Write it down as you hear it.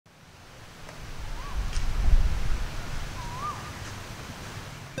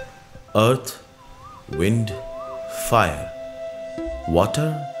Earth, wind, fire,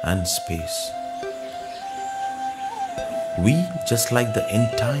 water and space. We, just like the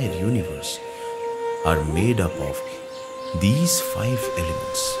entire universe, are made up of these 5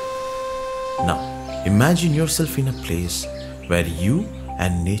 elements. Now, imagine yourself in a place where you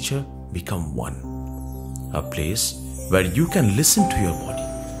and nature become one. A place where you can listen to your body,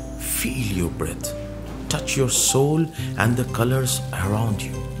 feel your breath, touch your soul and the colors around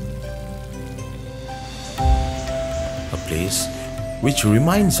you. A place which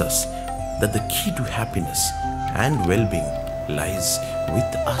reminds us that the key to happiness and well-being lies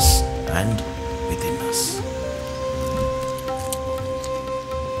with us and within us.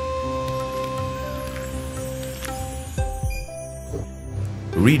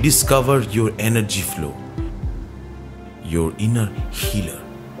 Rediscover your energy flow, your inner healer,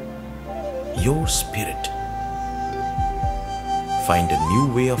 your spirit. Find a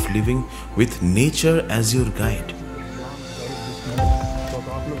new way of living with nature as your guide.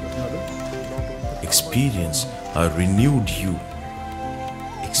 Experience a renewed you.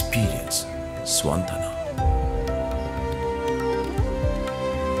 Experience Swaantana.